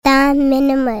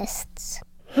minimalists.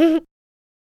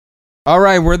 All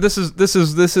right, this is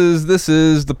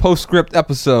the Postscript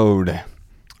episode.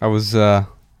 I was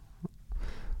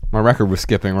my record was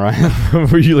skipping, Ryan.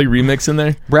 Were you like remixing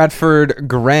there? Bradford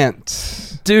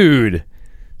Grant. Dude.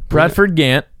 Bradford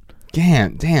Gant.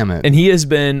 Gant, damn it. And he has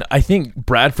been, I think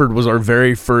Bradford was our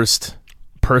very first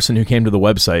person who came to the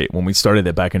website when we started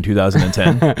it back in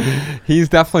 2010. He's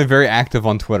definitely very active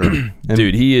on Twitter.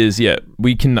 Dude, he is. Yeah,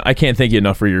 I can't thank you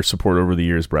enough for your support over the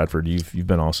years, Bradford. You've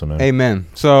been awesome, man. Amen.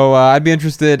 So I'd be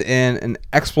interested in an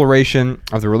exploration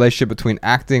of the relationship between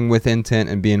acting with intent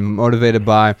and being motivated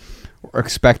by or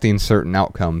expecting certain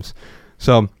outcomes.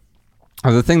 So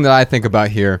the thing that I think about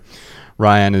here,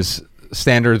 Ryan, is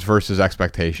standards versus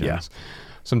expectations. Yeah.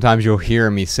 Sometimes you'll hear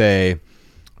me say,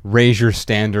 raise your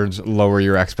standards, lower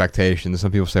your expectations.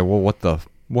 Some people say, well, what the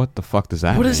fuck does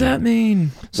that mean? What does that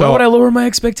mean? So, why would I lower my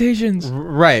expectations?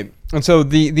 Right. And so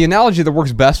the analogy that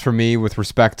works best for me with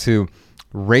respect to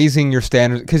raising your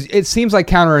standards, because it seems like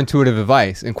counterintuitive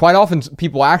advice, and quite often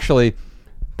people actually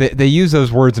they use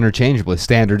those words interchangeably,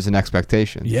 standards and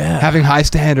expectations. Yeah. Having high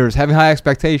standards, having high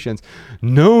expectations.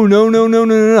 No.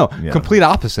 Yeah. Complete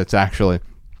opposites, actually.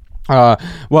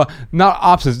 Well, not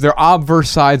opposites. They're obverse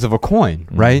sides of a coin,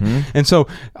 right? Mm-hmm. And so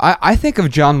I think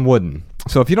of John Wooden.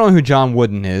 So if you don't know who John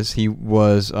Wooden is, he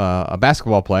was a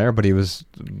basketball player, but he was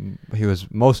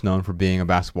most known for being a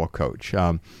basketball coach.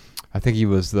 I think he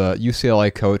was the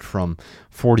UCLA coach from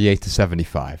 48 to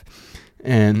 75.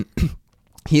 And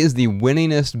he is the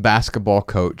winningest basketball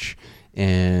coach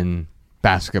in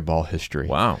basketball history.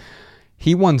 Wow.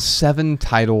 He won 7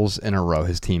 titles in a row,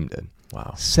 his team did.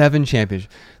 Wow. 7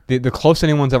 championships. The closest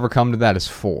anyone's ever come to that is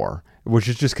 4, which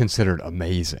is just considered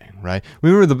amazing, right? We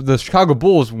remember the Chicago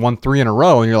Bulls won 3 in a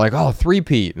row, and you're like, oh,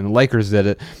 3-peat, and the Lakers did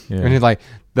it. Yeah. And you're like,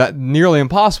 that nearly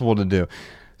impossible to do.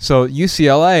 So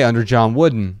UCLA under John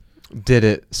Wooden did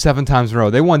it 7 times in a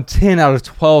row. They won 10 out of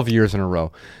 12 years in a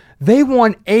row. They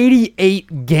won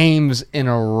 88 games in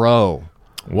a row.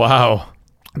 Wow.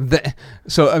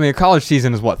 So, I mean, a college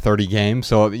season is, 30 games?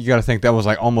 So you got to think that was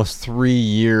like almost 3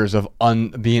 years of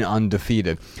being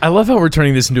undefeated. I love how we're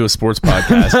turning this into a sports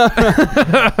podcast.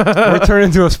 We're turning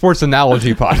into a sports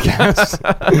analogy podcast.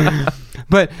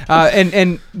 But,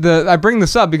 I bring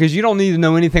this up because you don't need to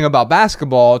know anything about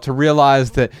basketball to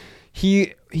realize that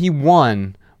he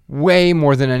won way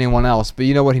more than anyone else. But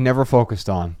you know what he never focused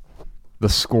on? The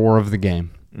score of the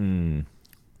game. Mm.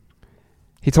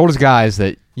 He told his guys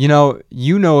that, you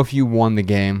know if you won the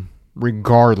game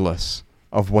regardless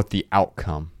of what the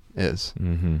outcome is.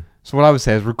 Mm-hmm. So what I would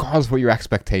say is regardless of what your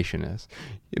expectation is.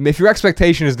 If your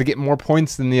expectation is to get more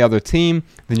points than the other team,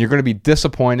 then you're going to be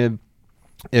disappointed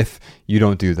if you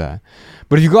don't do that.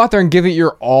 But if you go out there and give it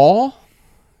your all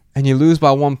and you lose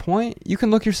by 1 point, you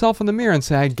can look yourself in the mirror and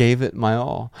say, I gave it my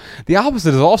all. The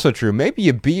opposite is also true. Maybe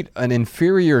you beat an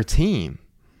inferior team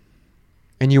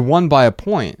and you won by a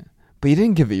point, but you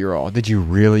didn't give it your all. Did you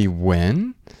really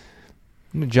win?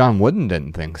 John Wooden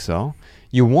didn't think so.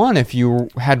 You won if you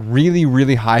had really,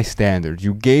 really high standards.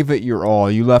 You gave it your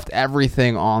all. You left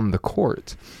everything on the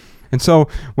court. And so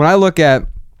when I look at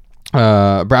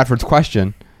Bradford's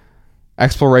question,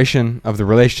 exploration of the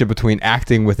relationship between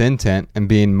acting with intent and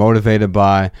being motivated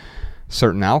by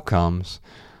certain outcomes,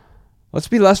 let's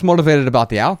be less motivated about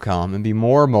the outcome and be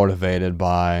more motivated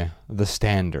by the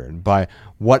standard, by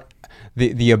what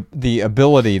the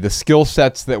ability, the skill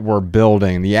sets that we're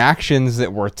building, the actions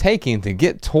that we're taking to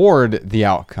get toward the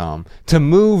outcome, to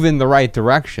move in the right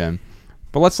direction.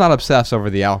 But let's not obsess over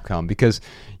the outcome, because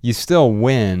you still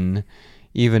win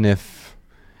even if,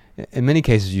 in many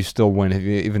cases, you still win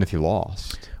even if you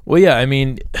lost. Well, yeah, I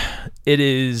mean, it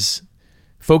is,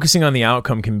 focusing on the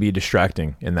outcome can be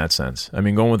distracting in that sense. I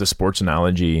mean, going with the sports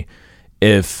analogy,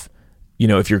 if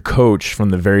your coach from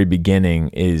the very beginning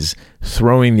is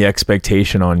throwing the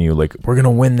expectation on you, like, we're going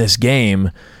to win this game,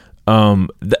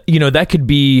 that could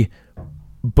be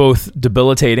both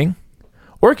debilitating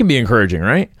or it can be encouraging,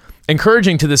 right?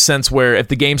 Encouraging to the sense where if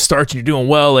the game starts and you're doing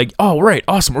well, like, oh, right,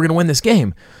 awesome, we're going to win this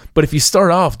game. But if you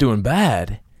start off doing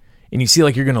bad and you see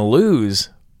like you're going to lose,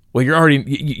 well, you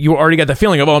already got the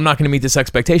feeling of, oh, I'm not going to meet this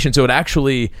expectation. So it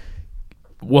actually,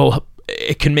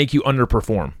 it can make you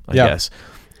underperform, I guess.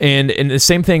 And the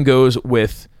same thing goes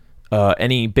with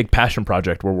any big passion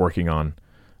project we're working on.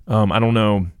 I don't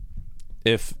know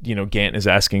if Gant is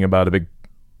asking about a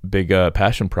big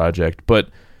passion project, but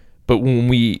when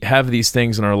we have these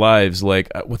things in our lives,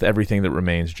 like with Everything That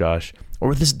Remains, Josh, or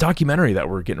with this documentary that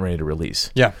we're getting ready to release.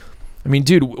 Yeah. I mean,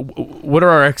 dude, what are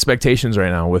our expectations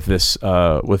right now with this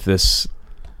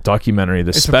documentary,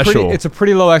 this special? It's a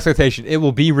pretty low expectation. It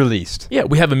will be released. Yeah,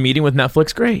 we have a meeting with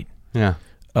Netflix. Great. Yeah.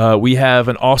 We have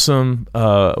awesome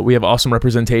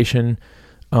representation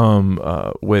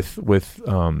with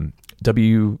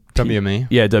WME.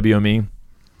 Yeah, WME.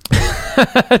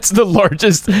 It's the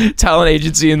largest talent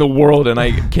agency in the world, and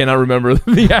I cannot remember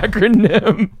the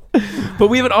acronym. But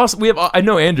we have I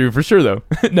know Andrew for sure though.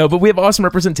 No, but we have awesome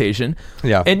representation.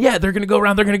 Yeah. And yeah, they're gonna go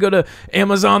around. They're gonna go to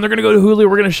Amazon. They're gonna go to Hulu.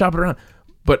 We're gonna shop it around.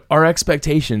 But our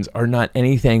expectations are not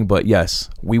anything but yes,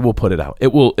 we will put it out.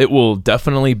 It will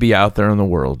definitely be out there in the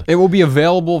world. It will be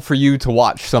available for you to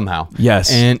watch somehow.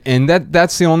 Yes. And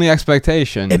that's the only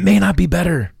expectation. It may not be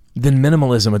better than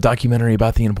Minimalism, a documentary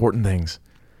about the important things.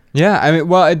 Yeah, I mean,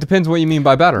 well, it depends what you mean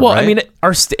by better. Well, right? I mean,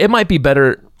 it might be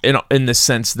better in the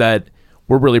sense that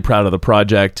we're really proud of the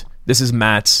project. This is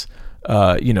Matt's.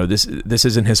 This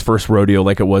isn't his first rodeo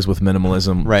like it was with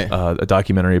Minimalism, right? A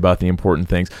documentary about the important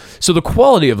things. So the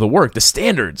quality of the work, the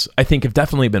standards, I think, have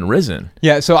definitely been risen.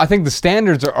 Yeah, so I think the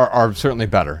standards are certainly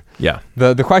better. Yeah.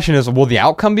 The question is, will the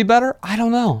outcome be better? I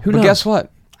don't know. Who knows? But guess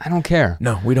what? I don't care.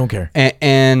 No, we don't care.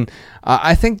 And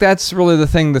I think that's really the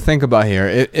thing to think about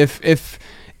here.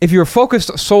 If you're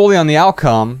focused solely on the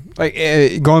outcome, like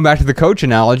going back to the coach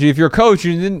analogy, if you're a coach,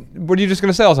 what are you just going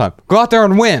to say all the time? Go out there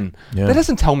and win. Yeah. That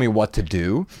doesn't tell me what to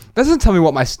do. That doesn't tell me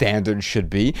what my standards should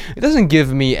be. It doesn't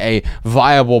give me a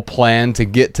viable plan to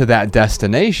get to that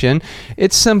destination.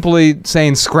 It's simply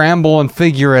saying scramble and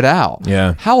figure it out.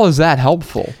 Yeah. How is that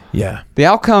helpful? Yeah. The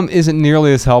outcome isn't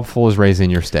nearly as helpful as raising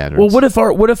your standards. Well,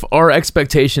 what if our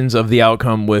expectations of the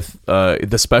outcome with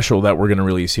the special that we're going to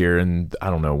release here, and I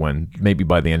don't know when, maybe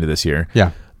by the end of this year.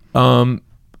 Yeah.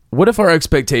 What if our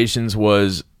expectations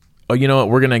was, oh, you know what,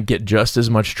 we're going to get just as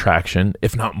much traction,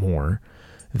 if not more,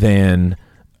 than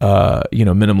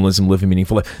Minimalism, Living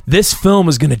Meaningful Life. This film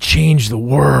is going to change the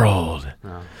world.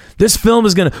 Oh. This film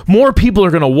is more people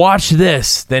are going to watch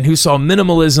this than who saw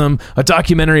Minimalism, a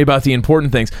documentary about the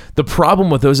important things. The problem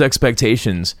with those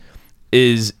expectations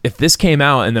is if this came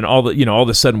out and then all of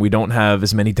a sudden we don't have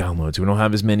as many downloads, we don't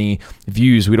have as many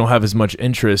views, we don't have as much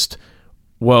interest,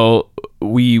 well,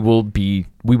 we will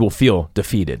feel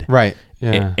defeated. Right.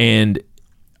 Yeah. And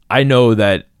I know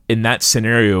that in that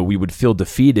scenario we would feel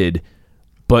defeated,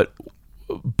 but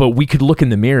we could look in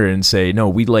the mirror and say, no,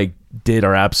 we did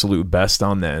our absolute best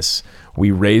on this. We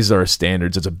raised our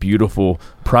standards. It's a beautiful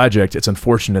project. It's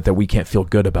unfortunate that we can't feel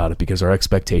good about it because our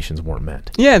expectations weren't met.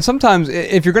 Yeah, and sometimes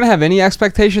if you're going to have any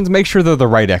expectations, make sure they're the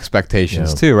right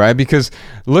expectations too, right? Because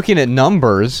looking at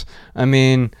numbers, I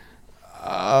mean,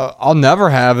 I'll never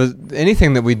have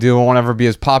anything that we do won't ever be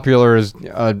as popular as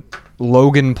a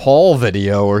Logan Paul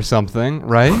video or something,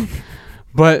 right?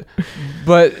 but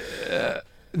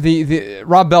the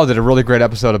Rob Bell did a really great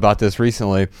episode about this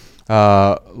recently.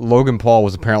 Logan Paul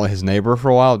was apparently his neighbor for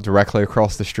a while, directly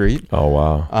across the street. Oh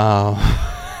wow!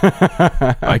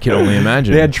 I can only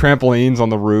imagine. They had trampolines on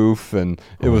the roof, and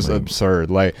it was absurd.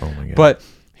 Oh my God. But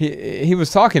he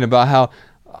was talking about how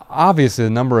obviously the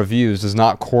number of views does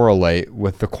not correlate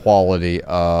with the quality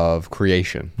of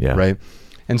creation, right?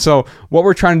 And so what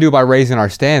we're trying to do by raising our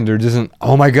standards isn't,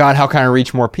 oh my God, how can I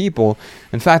reach more people?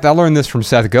 In fact, I learned this from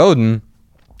Seth Godin.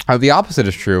 The opposite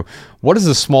is true. What is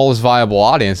the smallest viable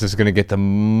audience that's going to get the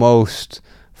most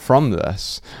from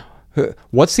this?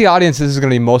 What's the audience this is going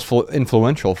to be most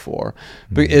influential for?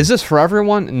 But is this for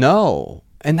everyone? No.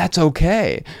 And that's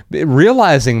okay.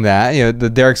 Realizing that, the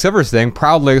Derek Sivers thing,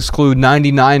 proudly exclude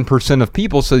 99% of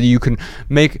people so that you can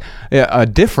make a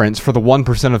difference for the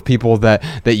 1% of people that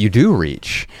you do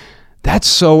reach. That's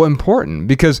so important,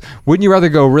 because wouldn't you rather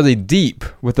go really deep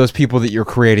with those people that you're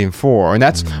creating for? And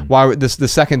that's why the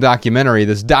second documentary,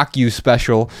 this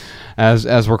docu-special,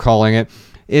 as we're calling it,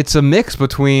 it's a mix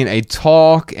between a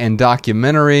talk and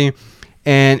documentary,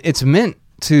 and it's meant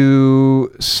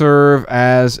to serve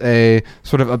as a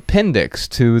sort of appendix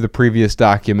to the previous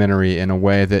documentary in a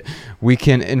way that we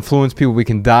can influence people, we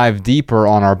can dive deeper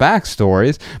on our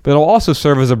backstories, but it'll also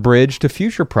serve as a bridge to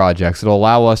future projects. It'll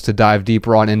allow us to dive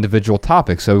deeper on individual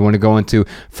topics. So we want to go into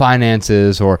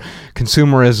finances or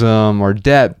consumerism or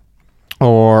debt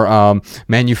or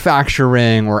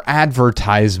manufacturing or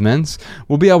advertisements.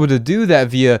 We'll be able to do that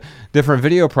via different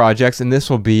video projects, and this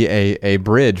will be a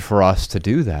bridge for us to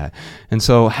do that. And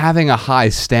so having a high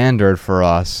standard for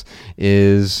us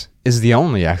is the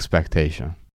only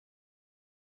expectation.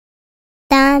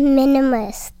 The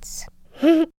Minimalists.